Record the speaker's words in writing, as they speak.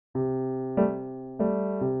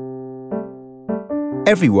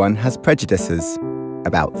Everyone has prejudices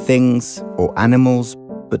about things or animals,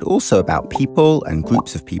 but also about people and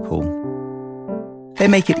groups of people. They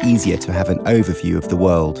make it easier to have an overview of the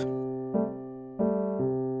world.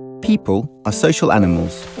 People are social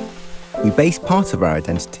animals. We base part of our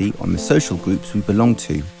identity on the social groups we belong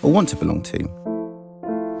to or want to belong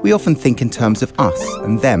to. We often think in terms of us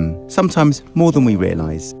and them, sometimes more than we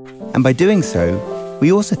realise. And by doing so,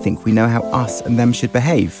 we also think we know how us and them should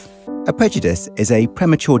behave. A prejudice is a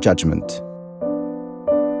premature judgment.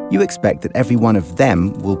 You expect that every one of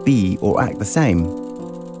them will be or act the same.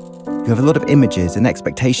 You have a lot of images and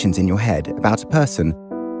expectations in your head about a person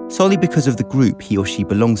solely because of the group he or she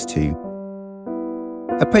belongs to.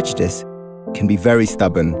 A prejudice can be very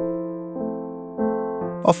stubborn.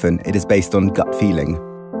 Often it is based on gut feeling.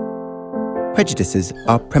 Prejudices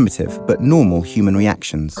are primitive but normal human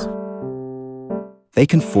reactions. They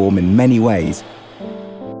can form in many ways.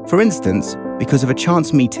 For instance, because of a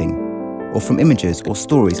chance meeting, or from images or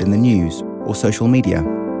stories in the news or social media.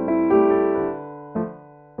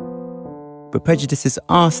 But prejudices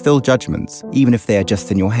are still judgments, even if they are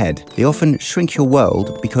just in your head. They often shrink your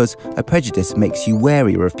world because a prejudice makes you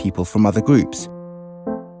warier of people from other groups.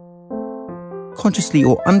 Consciously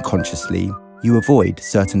or unconsciously, you avoid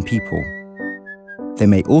certain people. They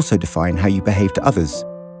may also define how you behave to others.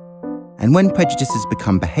 And when prejudices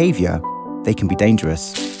become behaviour, they can be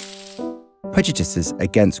dangerous. Prejudices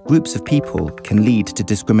against groups of people can lead to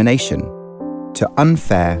discrimination, to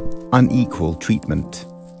unfair, unequal treatment.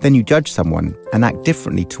 Then you judge someone and act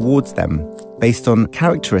differently towards them based on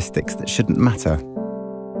characteristics that shouldn't matter.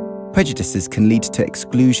 Prejudices can lead to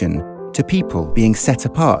exclusion, to people being set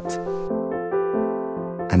apart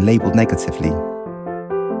and labelled negatively.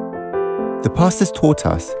 The past has taught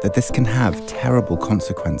us that this can have terrible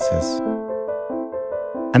consequences.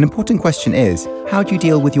 An important question is, how do you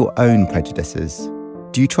deal with your own prejudices?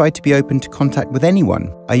 Do you try to be open to contact with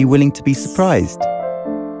anyone? Are you willing to be surprised?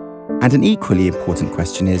 And an equally important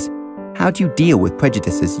question is, how do you deal with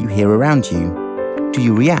prejudices you hear around you? Do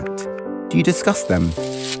you react? Do you discuss them?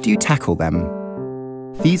 Do you tackle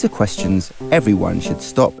them? These are questions everyone should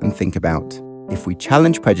stop and think about. If we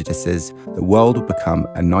challenge prejudices, the world will become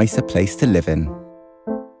a nicer place to live in.